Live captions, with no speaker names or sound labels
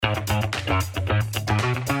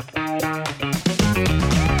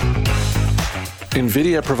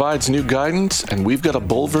Nvidia provides new guidance, and we've got a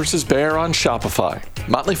bull versus bear on Shopify.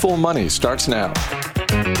 Motley Fool Money starts now.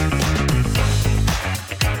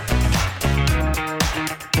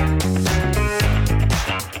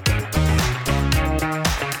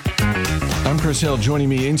 I'm Chris Hill. Joining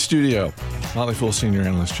me in studio, Motley Fool Senior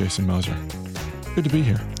Analyst Jason Moser. Good to be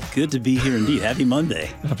here. Good to be here indeed. Happy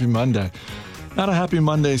Monday. Happy Monday. Not a happy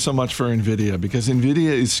Monday so much for Nvidia, because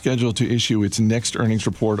Nvidia is scheduled to issue its next earnings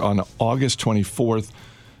report on August 24th.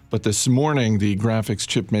 But this morning, the graphics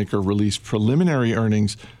chip maker released preliminary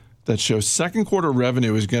earnings that show second quarter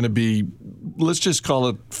revenue is going to be, let's just call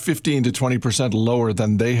it 15 to 20% lower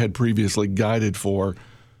than they had previously guided for.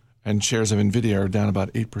 And shares of Nvidia are down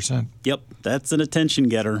about 8%. Yep, that's an attention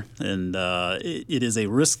getter. And it is a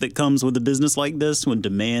risk that comes with a business like this when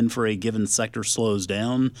demand for a given sector slows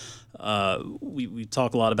down. We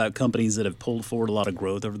talk a lot about companies that have pulled forward a lot of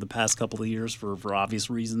growth over the past couple of years for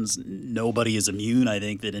obvious reasons. Nobody is immune. I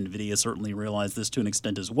think that Nvidia certainly realized this to an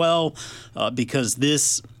extent as well, because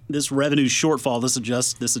this revenue shortfall,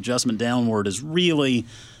 this adjustment downward is really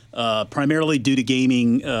primarily due to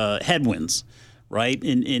gaming headwinds. Right,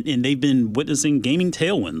 and they've been witnessing gaming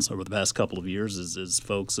tailwinds over the past couple of years as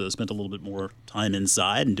folks spent a little bit more time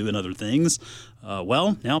inside and doing other things.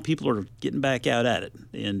 Well, now people are getting back out at it,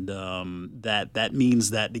 and that means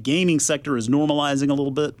that the gaming sector is normalizing a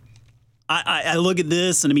little bit. I look at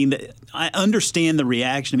this, and I mean, I understand the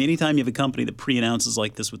reaction. I mean, anytime you have a company that pre-announces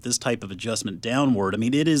like this with this type of adjustment downward, I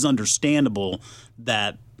mean, it is understandable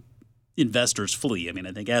that investors flee. I mean,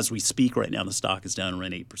 I think as we speak right now, the stock is down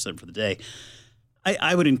around 8% for the day.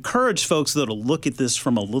 I would encourage folks, though, to look at this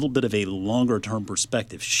from a little bit of a longer-term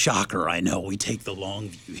perspective. Shocker, I know we take the long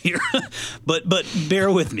view here, but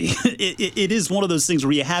bear with me. It is one of those things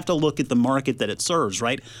where you have to look at the market that it serves,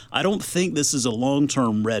 right? I don't think this is a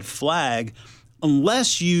long-term red flag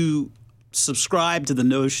unless you subscribe to the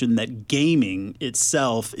notion that gaming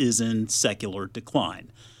itself is in secular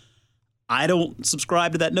decline. I don't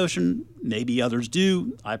subscribe to that notion. Maybe others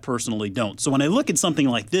do. I personally don't. So when I look at something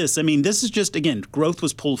like this, I mean, this is just, again, growth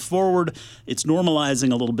was pulled forward. It's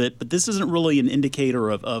normalizing a little bit, but this isn't really an indicator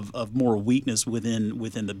of more weakness within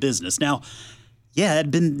the business. Now, yeah,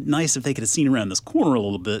 it'd been nice if they could have seen around this corner a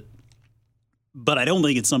little bit, but I don't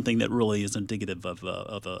think it's something that really is indicative of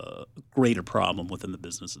a greater problem within the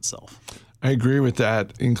business itself. I agree with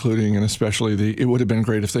that, including and especially it would have been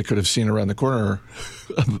great if they could have seen around the corner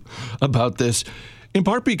about this, in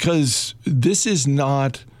part because this is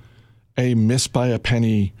not a miss by a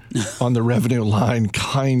penny on the revenue line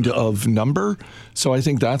kind of number. So I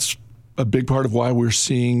think that's a big part of why we're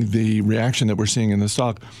seeing the reaction that we're seeing in the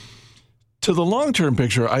stock. To the long-term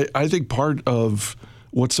picture, I think part of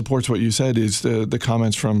what supports what you said is the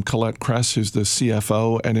comments from Colette Kress, who's the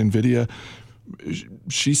CFO at Nvidia.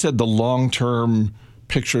 She said the long-term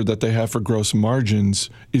picture that they have for gross margins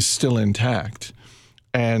is still intact.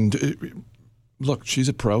 And look, she's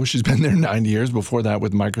a pro. She's been there 9 years before that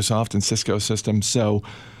with Microsoft and Cisco systems. So,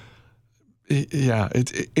 yeah,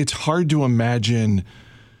 it's hard to imagine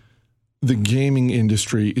the gaming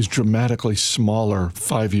industry is dramatically smaller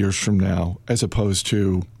 5 years from now as opposed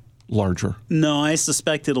to larger. No, I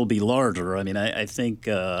suspect it'll be larger. I mean, I think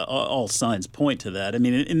all signs point to that. I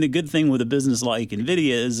mean, and the good thing with a business like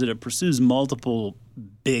Nvidia is that it pursues multiple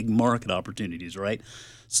big market opportunities, right?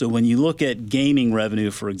 So when you look at gaming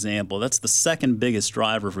revenue, for example, that's the second biggest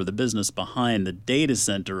driver for the business behind the data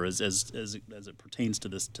center as it pertains to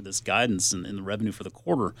this guidance and the revenue for the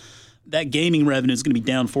quarter. That gaming revenue is going to be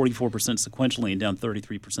down 44% sequentially and down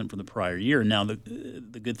 33% from the prior year. Now, the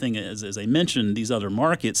good thing is, as I mentioned, these other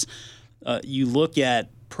markets, you look at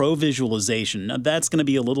pro visualization. Now, that's going to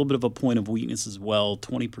be a little bit of a point of weakness as well,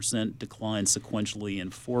 20% decline sequentially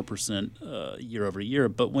and 4% year over year.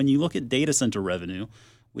 But when you look at data center revenue,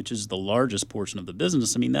 which is the largest portion of the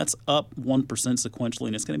business, I mean, that's up 1% sequentially,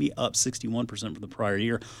 and it's going to be up 61% from the prior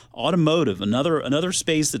year. Automotive, another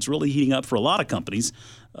space that's really heating up for a lot of companies,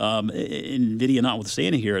 Nvidia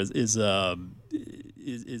notwithstanding here, is up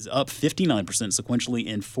 59% sequentially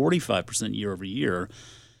and 45% year over year.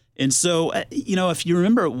 And so, if you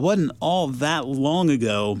remember, it wasn't all that long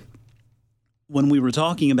ago when we were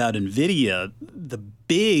talking about Nvidia, the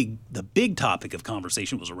big topic of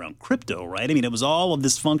conversation was around crypto, right? I mean, it was all of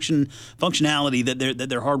this functionality that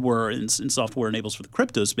their hardware and software enables for the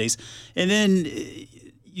crypto space. And then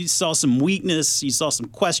you saw some weakness, you saw some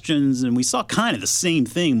questions, and we saw kind of the same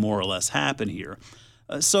thing more or less happen here.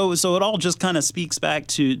 So it all just kind of speaks back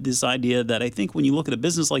to this idea that I think when you look at a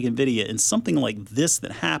business like Nvidia and something like this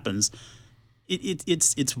that happens,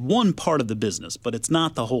 it's one part of the business, but it's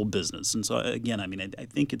not the whole business. And so again, I mean, I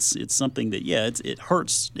think it's something that it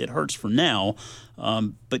hurts for now,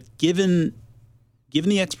 but given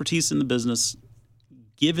the expertise in the business,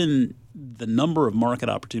 given the number of market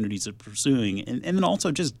opportunities it's pursuing, and then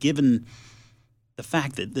also just given the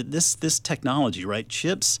fact that this technology, right,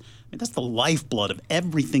 chips, I mean, that's the lifeblood of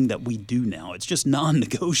everything that we do now. It's just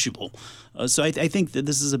non-negotiable. So I think that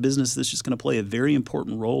this is a business that's just going to play a very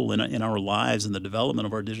important role in our lives and the development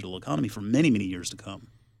of our digital economy for many, many years to come.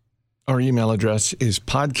 Our email address is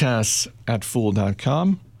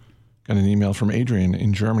podcasts@fool.com. Got an email from Adrian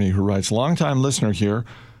in Germany who writes, longtime listener here.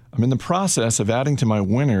 I'm in the process of adding to my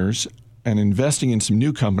winners and investing in some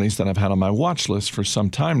new companies that I've had on my watch list for some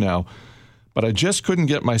time now, but I just couldn't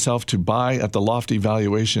get myself to buy at the lofty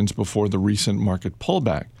valuations before the recent market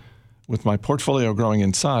pullback. With my portfolio growing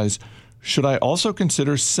in size, should I also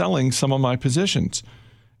consider selling some of my positions?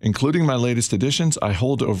 Including my latest additions, I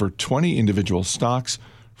hold over 20 individual stocks.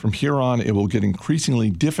 From here on, it will get increasingly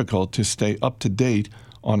difficult to stay up to date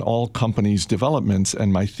on all companies' developments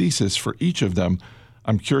and my thesis for each of them.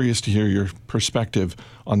 I'm curious to hear your perspective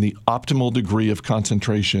on the optimal degree of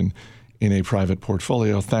concentration in a private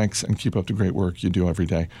portfolio. Thanks, and keep up the great work you do every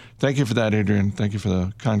day. Thank you for that, Adrian. Thank you for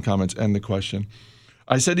the kind comments and the question.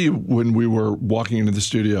 I said to you when we were walking into the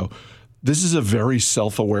studio, this is a very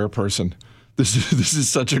self-aware person. This is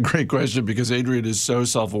such a great question because Adrian is so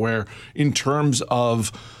self-aware in terms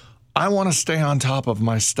of, I want to stay on top of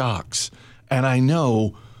my stocks. And I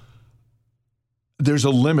know there's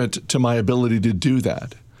a limit to my ability to do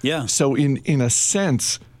that. Yeah. So in a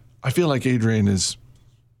sense, I feel like Adrian is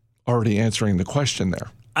already answering the question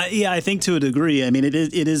there. I think to a degree. I mean,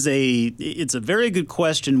 it's a very good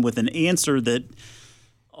question with an answer that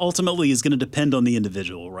ultimately is going to depend on the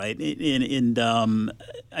individual, right? And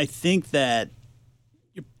I think that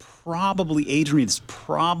Adrian's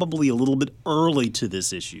probably a little bit early to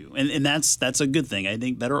this issue, and that's a good thing. I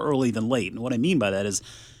think better early than late. And what I mean by that is,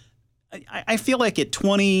 I feel like at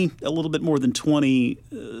 20, a little bit more than 20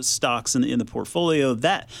 stocks in the portfolio,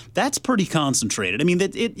 that's pretty concentrated. I mean,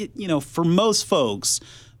 for most folks,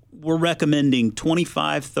 we're recommending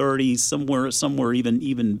 25, 30, somewhere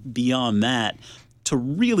even beyond that, to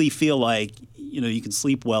really feel like you can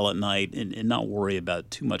sleep well at night and not worry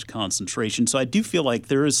about too much concentration. So I do feel like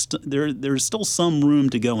there is still some room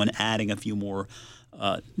to go in adding a few more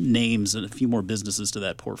names and a few more businesses to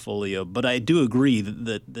that portfolio. But I do agree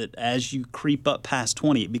that as you creep up past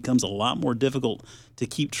 20, it becomes a lot more difficult to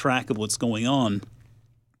keep track of what's going on.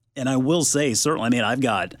 And I will say, certainly, I mean, I've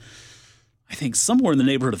got, I think, somewhere in the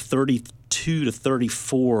neighborhood of 32 to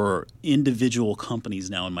 34 individual companies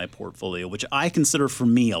now in my portfolio, which I consider for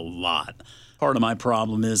me a lot. Part of my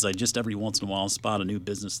problem is I just every once in a while spot a new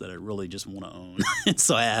business that I really just want to own. And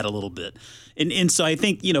so I add a little bit. And so I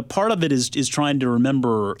think, part of it is trying to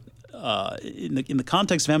remember in the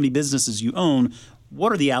context of how many businesses you own,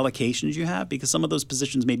 what are the allocations you have? Because some of those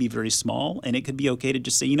positions may be very small, and it could be okay to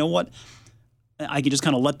just say, you know what, I can just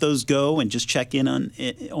kind of let those go and just check in on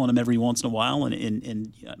them every once in a while,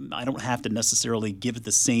 and I don't have to necessarily give it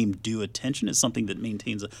the same due attention as something that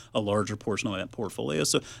maintains a larger portion of that portfolio.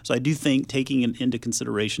 So I do think taking into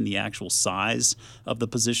consideration the actual size of the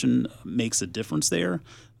position makes a difference there.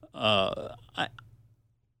 I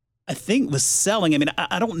think with selling, I mean,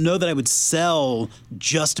 I don't know that I would sell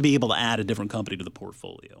just to be able to add a different company to the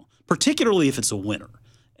portfolio, particularly if it's a winner.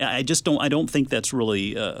 I don't think that's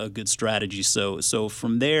really a good strategy. So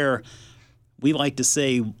from there, we like to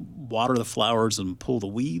say water the flowers and pull the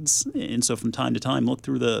weeds. And so from time to time, look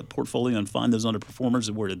through the portfolio and find those underperformers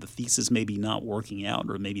where the thesis may be not working out,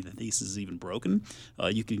 or maybe the thesis is even broken.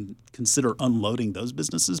 You can consider unloading those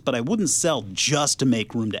businesses, but I wouldn't sell just to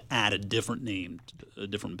make room to add a different name, a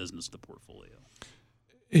different business to the portfolio.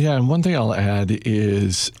 Yeah, and one thing I'll add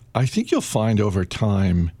is I think you'll find over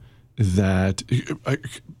time that,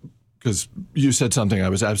 because you said something I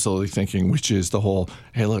was absolutely thinking, which is the whole,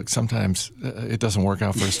 hey, look, sometimes it doesn't work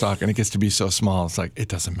out for a stock and it gets to be so small. It's like, it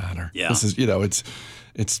doesn't matter. Yeah. This is,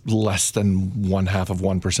 it's less than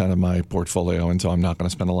 0.5% of my portfolio. And so I'm not going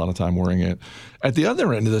to spend a lot of time worrying it. At the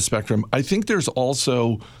other end of the spectrum, I think there's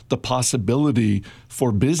also the possibility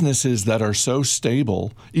for businesses that are so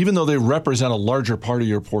stable, even though they represent a larger part of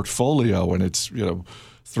your portfolio and it's,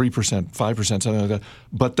 3%, 5%, something like that,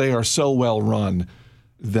 but they are so well run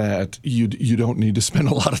that you don't need to spend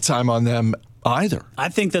a lot of time on them either. I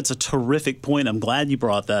think that's a terrific point. I'm glad you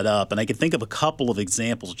brought that up. And I can think of a couple of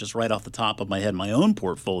examples just right off the top of my head. My own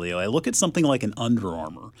portfolio, I look at something like an Under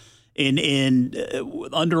Armour. And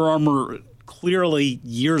Under Armour, clearly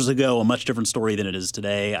years ago, a much different story than it is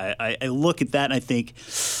today. I look at that and I think,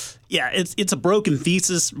 Yeah, it's a broken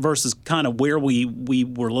thesis versus kind of where we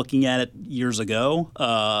were looking at it years ago.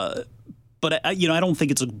 But I don't think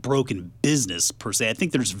it's a broken business per se. I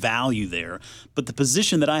think there's value there. But the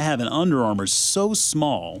position that I have in Under Armour is so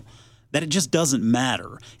small that it just doesn't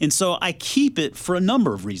matter. And so I keep it for a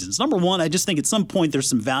number of reasons. Number one, I just think at some point there's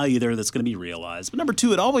some value there that's going to be realized. But number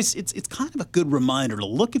two, it's kind of a good reminder to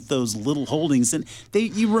look at those little holdings and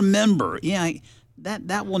you remember,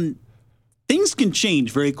 that one. Things can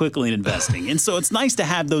change very quickly in investing. And so it's nice to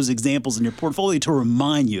have those examples in your portfolio to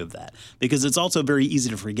remind you of that, because it's also very easy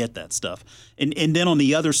to forget that stuff. And then on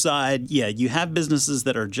the other side, you have businesses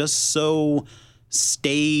that are just so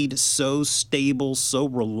staid, so stable, so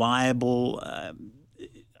reliable.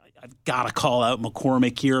 I've got to call out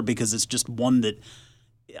McCormick here because it's just one that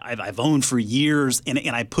I've owned for years, and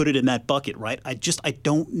I put it in that bucket, right? I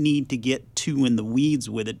don't need to get too in the weeds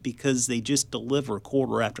with it because they just deliver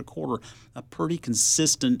quarter after quarter a pretty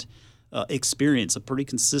consistent experience, a pretty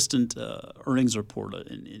consistent earnings report.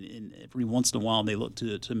 And every once in a while they look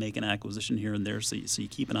to make an acquisition here and there, so you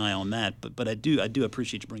keep an eye on that. But I do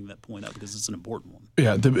appreciate you bringing that point up because it's an important one.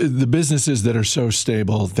 Yeah, the businesses that are so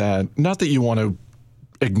stable that not that you want to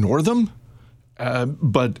ignore them,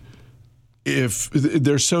 but if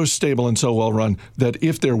they're so stable and so well run that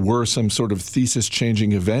if there were some sort of thesis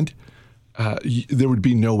changing event, there would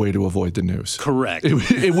be no way to avoid the news. Correct.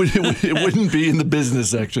 It wouldn't be in the business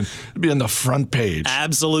section. It'd be on the front page.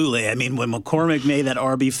 Absolutely. I mean, when McCormick made that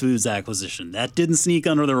RB Foods acquisition, that didn't sneak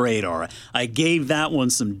under the radar. I gave that one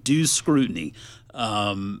some due scrutiny.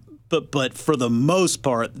 But for the most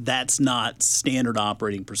part, that's not standard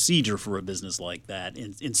operating procedure for a business like that.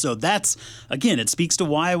 And so that's, again, it speaks to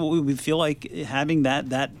why we feel like having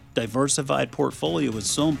that diversified portfolio is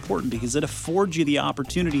so important, because it affords you the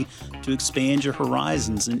opportunity to expand your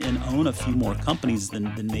horizons and own a few more companies than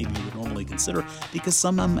maybe you would normally consider, because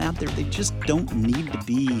some of them out there, they just don't need to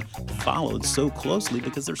be followed so closely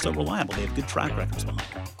because they're so reliable. They have good track records behind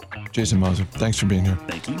them. Jason Moser, thanks for being here.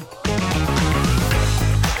 Thank you.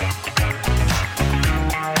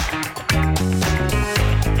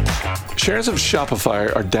 Shares of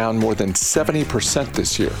Shopify are down more than 70%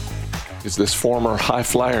 this year. Is this former high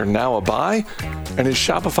flyer now a buy? And is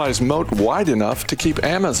Shopify's moat wide enough to keep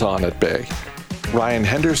Amazon at bay? Ryan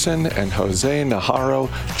Henderson and Jose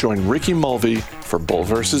Najarro join Ricky Mulvey for Bull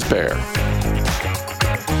vs. Bear.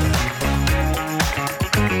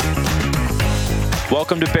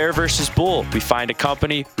 Welcome to Bear vs. Bull. We find a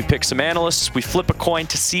company, we pick some analysts, we flip a coin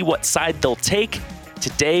to see what side they'll take.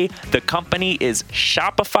 Today, the company is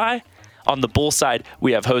Shopify. On the bull side,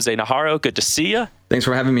 we have Jose Najarro. Good to see you. Thanks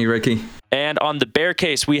for having me, Ricky. And on the bear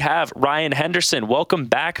case, we have Ryan Henderson. Welcome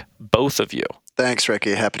back, both of you. Thanks,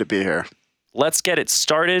 Ricky. Happy to be here. Let's get it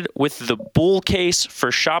started with the bull case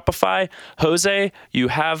for Shopify. Jose, you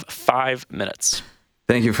have 5 minutes.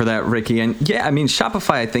 Thank you for that, Ricky. And yeah, I mean,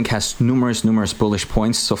 Shopify, I think, has numerous bullish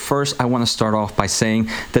points. So first, I want to start off by saying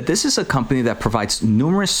that this is a company that provides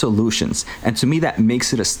numerous solutions. And to me, that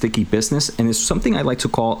makes it a sticky business. And it's something I like to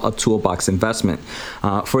call a toolbox investment.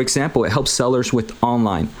 For example, it helps sellers with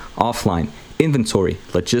online, offline, inventory,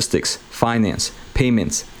 logistics, finance,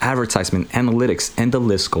 payments, advertisement, analytics, and the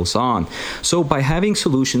list goes on. So by having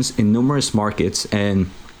solutions in numerous markets, and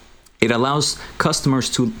it allows customers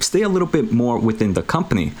to stay a little bit more within the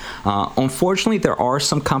company. Unfortunately, there are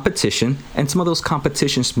some competition, and some of those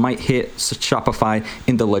competitions might hit Shopify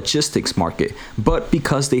in the logistics market. But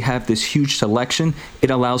because they have this huge selection, it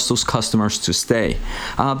allows those customers to stay.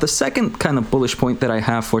 The second kind of bullish point that I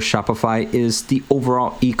have for Shopify is the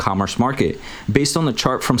overall e-commerce market. Based on the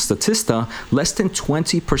chart from Statista, less than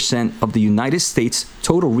 20% of the United States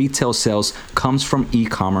total retail sales comes from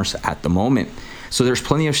e-commerce at the moment. So there's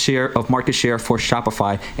plenty of market share for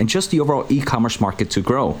Shopify and just the overall e-commerce market to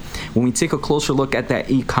grow. When we take a closer look at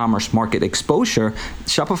that e-commerce market exposure,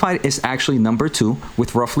 Shopify is actually number 2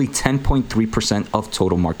 with roughly 10.3% of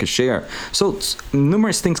total market share. So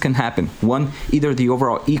numerous things can happen. One, either the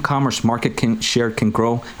overall e-commerce market share can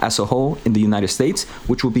grow as a whole in the United States,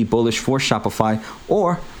 which would be bullish for Shopify,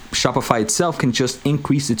 or Shopify itself can just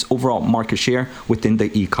increase its overall market share within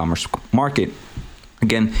the e-commerce market.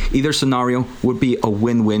 Again, either scenario would be a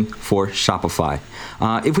win-win for Shopify.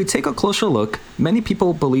 If we take a closer look, many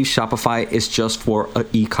people believe Shopify is just for an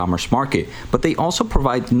e-commerce market, but they also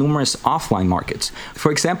provide numerous offline markets.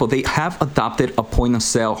 For example, they have adopted a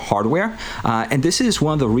point-of-sale hardware, and this is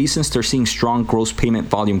one of the reasons they're seeing strong gross payment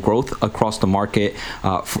volume growth across the market.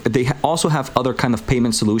 They also have other kind of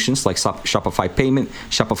payment solutions like Shopify Payment,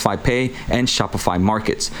 Shopify Pay, and Shopify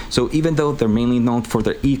Markets. So even though they're mainly known for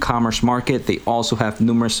their e-commerce market, they also have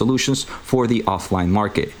numerous solutions for the offline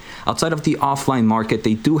market. Outside of the offline market,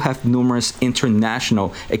 they do have numerous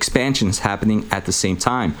international expansions happening at the same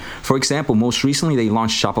time. For example, most recently they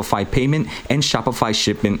launched Shopify Payment and Shopify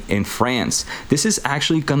Shipment in France. This is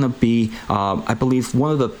actually going to be, I believe,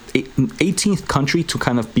 one of the 18th country to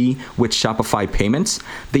kind of be with Shopify Payments.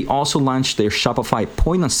 They also launched their Shopify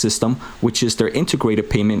Point on System, which is their integrated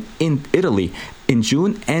payment in Italy in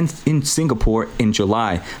June and in Singapore in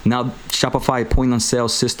July. Now, Shopify Point on Sale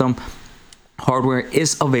system hardware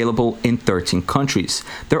is available in 13 countries.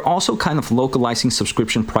 They're also kind of localizing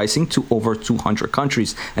subscription pricing to over 200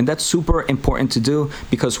 countries. And that's super important to do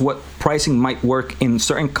because what pricing might work in a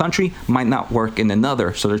certain country might not work in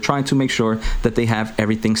another. So they're trying to make sure that they have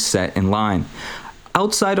everything set in line.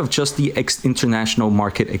 Outside of just the international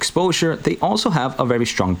market exposure, they also have a very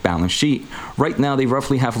strong balance sheet. Right now, they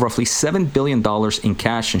have roughly $7 billion in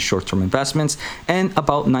cash and short-term investments and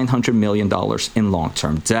about $900 million in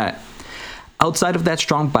long-term debt. Outside of that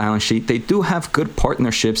strong balance sheet, they do have good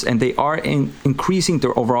partnerships and they are increasing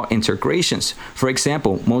their overall integrations. For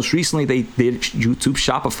example, most recently they did YouTube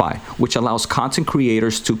Shopify, which allows content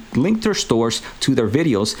creators to link their stores to their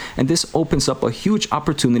videos, and this opens up a huge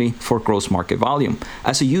opportunity for gross market volume.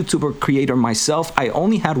 As a YouTuber creator myself, I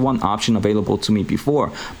only had one option available to me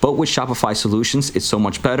before, but with Shopify solutions, it's so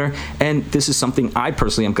much better, and this is something I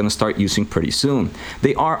personally am going to start using pretty soon.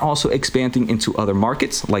 They are also expanding into other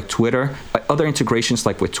markets like Twitter, other integrations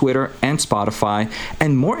like with Twitter and Spotify,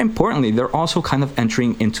 and more importantly, they're also kind of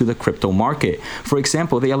entering into the crypto market. For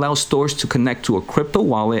example, they allow stores to connect to a crypto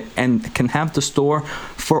wallet and can have the store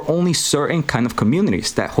for only certain kind of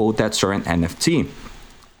communities that hold that certain NFT.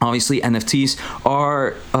 Obviously, NFTs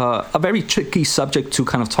are a very tricky subject to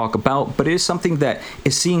kind of talk about, but it is something that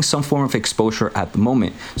is seeing some form of exposure at the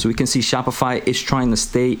moment. So we can see Shopify is trying to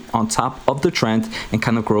stay on top of the trend and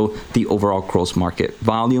kind of grow the overall gross market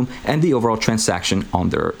volume and the overall transaction on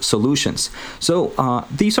their solutions. So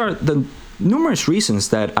these are the numerous reasons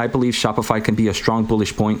that I believe Shopify can be a strong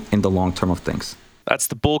bullish point in the long term of things. That's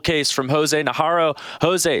the bull case from Jose Najarro.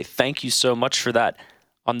 Jose, thank you so much for that.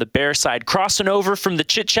 On the bear side, crossing over from the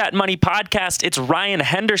Chit Chat Money podcast, it's Ryan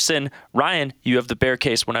Henderson. Ryan, you have the bear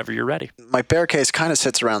case whenever you're ready. My bear case kind of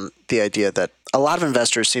sits around the idea that a lot of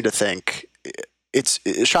investors seem to think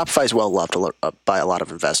Shopify is well loved by a lot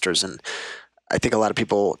of investors, and I think a lot of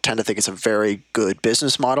people tend to think it's a very good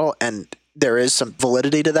business model, and there is some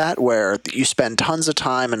validity to that where you spend tons of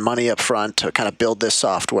time and money up front to kind of build this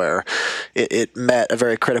software. It met a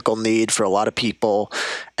very critical need for a lot of people,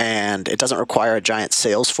 and it doesn't require a giant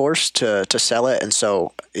sales force to sell it. And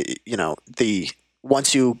so,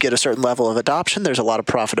 once you get a certain level of adoption, there's a lot of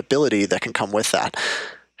profitability that can come with that.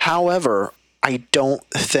 However, I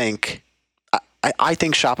think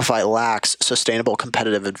Shopify lacks sustainable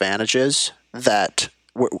competitive advantages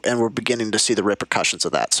and we're beginning to see the repercussions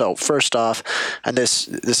of that. So first off, and this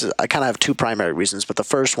is, I kind of have two primary reasons, but the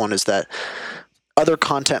first one is that other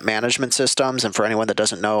content management systems, and for anyone that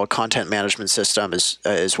doesn't know, a content management system is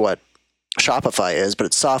what Shopify is, but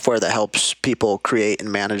it's software that helps people create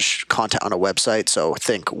and manage content on a website. So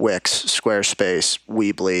think Wix, Squarespace,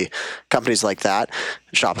 Weebly, companies like that,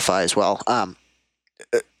 Shopify as well.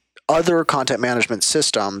 Other content management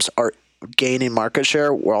systems are gaining market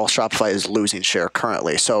share while Shopify is losing share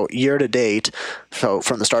currently. So year to date, so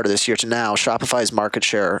from the start of this year to now, Shopify's market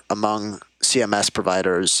share among CMS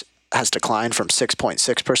providers has declined from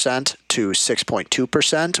 6.6% to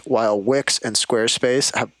 6.2%, while Wix and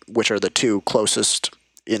Squarespace, which are the two closest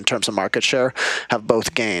in terms of market share, have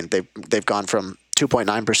both gained. They've gone from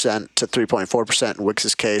 2.9% to 3.4% in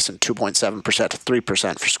Wix's case and 2.7% to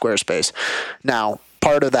 3% for Squarespace. Now,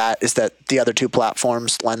 part of that is that the other two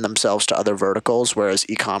platforms lend themselves to other verticals, whereas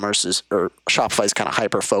Shopify is kind of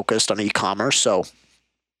hyper-focused on e-commerce. So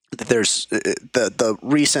there's the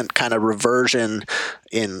recent kind of reversion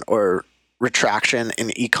or retraction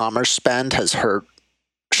in e-commerce spend has hurt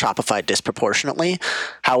Shopify disproportionately.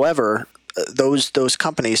 However, those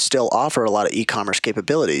companies still offer a lot of e-commerce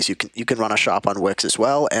capabilities. You can run a shop on Wix as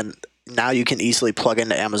well, and now you can easily plug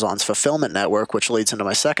into Amazon's fulfillment network, which leads into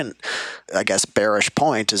my second, I guess, bearish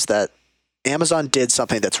point, is that Amazon did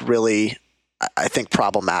something that's really, I think,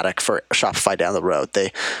 problematic for Shopify down the road.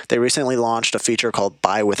 They recently launched a feature called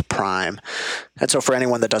Buy with Prime. And so for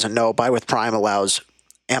anyone that doesn't know, Buy with Prime allows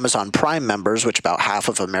Amazon Prime members, which about half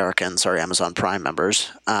of Americans are Amazon Prime members,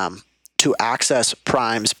 to access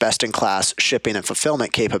Prime's best-in-class shipping and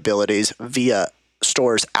fulfillment capabilities via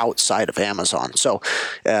stores outside of Amazon. So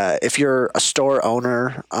if you're a store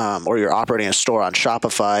owner or you're operating a store on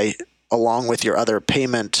Shopify, along with your other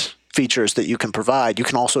payment features that you can provide, you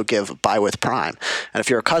can also give Buy with Prime. And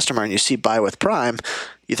if you're a customer and you see Buy with Prime,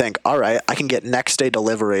 you think, all right, I can get next day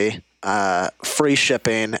delivery, free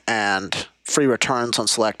shipping, and free returns on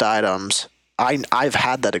select items. I've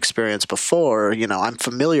had that experience before. I'm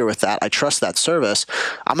familiar with that. I trust that service.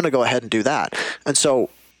 I'm going to go ahead and do that. And so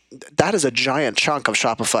that is a giant chunk of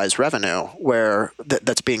Shopify's revenue where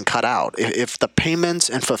that's being cut out. If the payments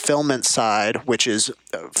and fulfillment side, which is,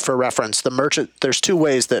 for reference, the merchant, there's two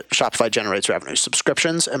ways that Shopify generates revenue: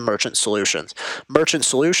 subscriptions and merchant solutions. Merchant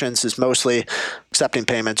solutions is mostly accepting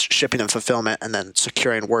payments, shipping and fulfillment, and then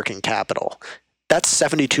securing working capital. That's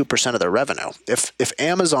 72% of their revenue. If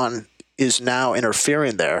Amazon is now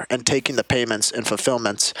interfering there and taking the payments and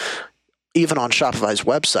fulfillments even on Shopify's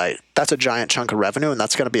website, that's a giant chunk of revenue, and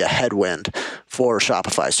that's going to be a headwind for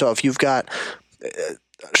Shopify. So if you've got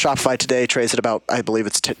Shopify today trades at about, I believe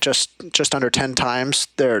it's just under 10 times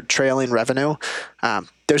their trailing revenue,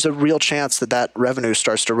 there's a real chance that revenue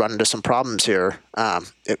starts to run into some problems here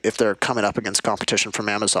if they're coming up against competition from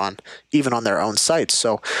Amazon, even on their own sites.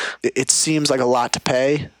 So it seems like a lot to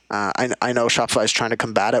pay. I know Shopify is trying to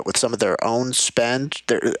combat it with some of their own spend.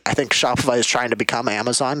 I think Shopify is trying to become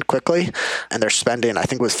Amazon quickly, and they're spending, I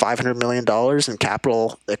think it was $500 million in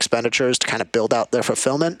capital expenditures to kind of build out their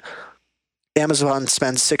fulfillment. Amazon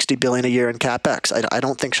spends $60 billion a year in CapEx. I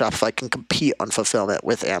don't think Shopify can compete on fulfillment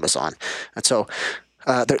with Amazon. And so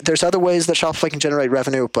there's other ways that Shopify can generate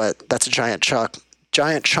revenue, but that's a giant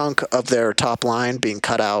chunk of their top line being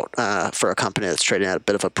cut out for a company that's trading at a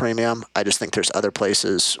bit of a premium. I just think there's other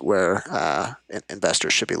places where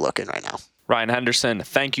investors should be looking right now. Ryan Henderson,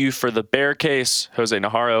 thank you for the bear case. Jose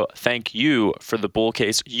Najarro, thank you for the bull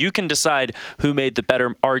case. You can decide who made the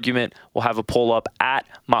better argument. We'll have a poll up at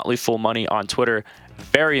Motley Fool Money on Twitter.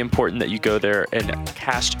 Very important that you go there and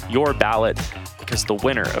cast your ballot, because the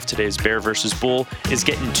winner of today's Bear versus Bull is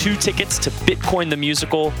getting 2 tickets to Bitcoin the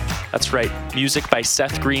Musical. That's right, music by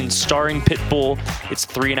Seth Green starring Pitbull. It's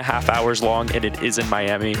 3.5 hours long, and it is in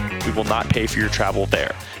Miami. We will not pay for your travel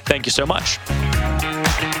there. Thank you so much.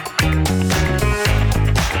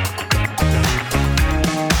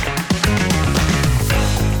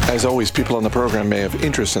 As always, people on the program may have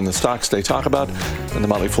interest in the stocks they talk about, and the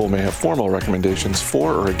Motley Fool may have formal recommendations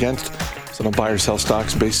for or against, so don't buy or sell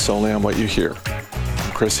stocks based solely on what you hear.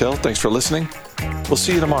 I'm Chris Hill. Thanks for listening. We'll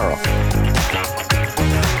see you tomorrow.